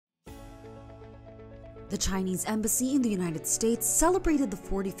The Chinese Embassy in the United States celebrated the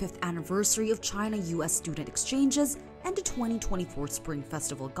 45th anniversary of China-U.S. student exchanges and the 2024 Spring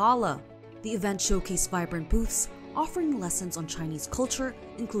Festival Gala. The event showcased vibrant booths offering lessons on Chinese culture,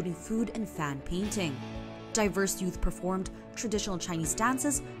 including food and fan painting. Diverse youth performed traditional Chinese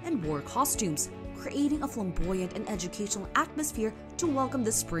dances and wore costumes, creating a flamboyant and educational atmosphere to welcome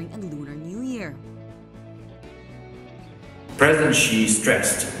the Spring and Lunar New Year. President Xi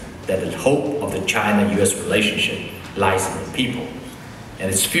stressed that the hope of the China-U.S. relationship lies in the people, and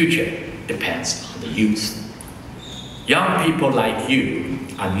its future depends on the youth. Young people like you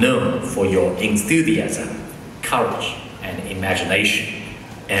are known for your enthusiasm, courage, and imagination,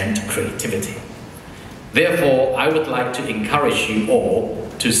 and creativity. Therefore, I would like to encourage you all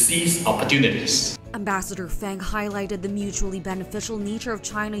to seize opportunities. Ambassador Feng highlighted the mutually beneficial nature of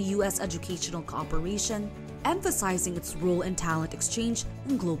China-U.S. educational cooperation, emphasizing its role in talent exchange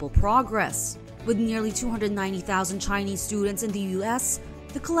and global progress. With nearly 290,000 Chinese students in the U.S.,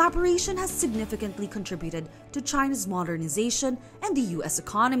 the collaboration has significantly contributed to China's modernization and the U.S.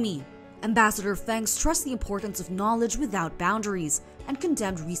 economy. Ambassador Feng stressed the importance of knowledge without boundaries and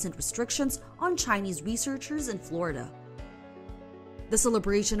condemned recent restrictions on Chinese researchers in Florida. The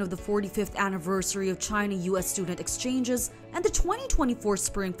celebration of the 45th anniversary of China-U.S. student exchanges and the 2024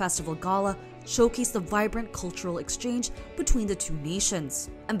 Spring Festival Gala showcased the vibrant cultural exchange between the two nations.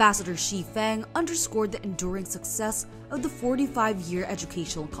 Ambassador Xie Feng underscored the enduring success of the 45-year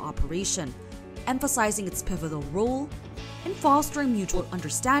educational cooperation, emphasizing its pivotal role in fostering mutual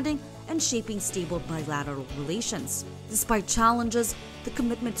understanding and shaping stable bilateral relations. Despite challenges, the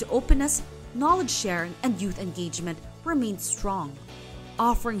commitment to openness, knowledge sharing, and youth engagement remains strong,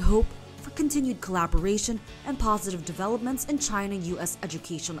 offering hope for continued collaboration and positive developments in China-U.S.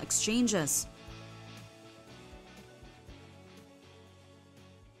 educational exchanges.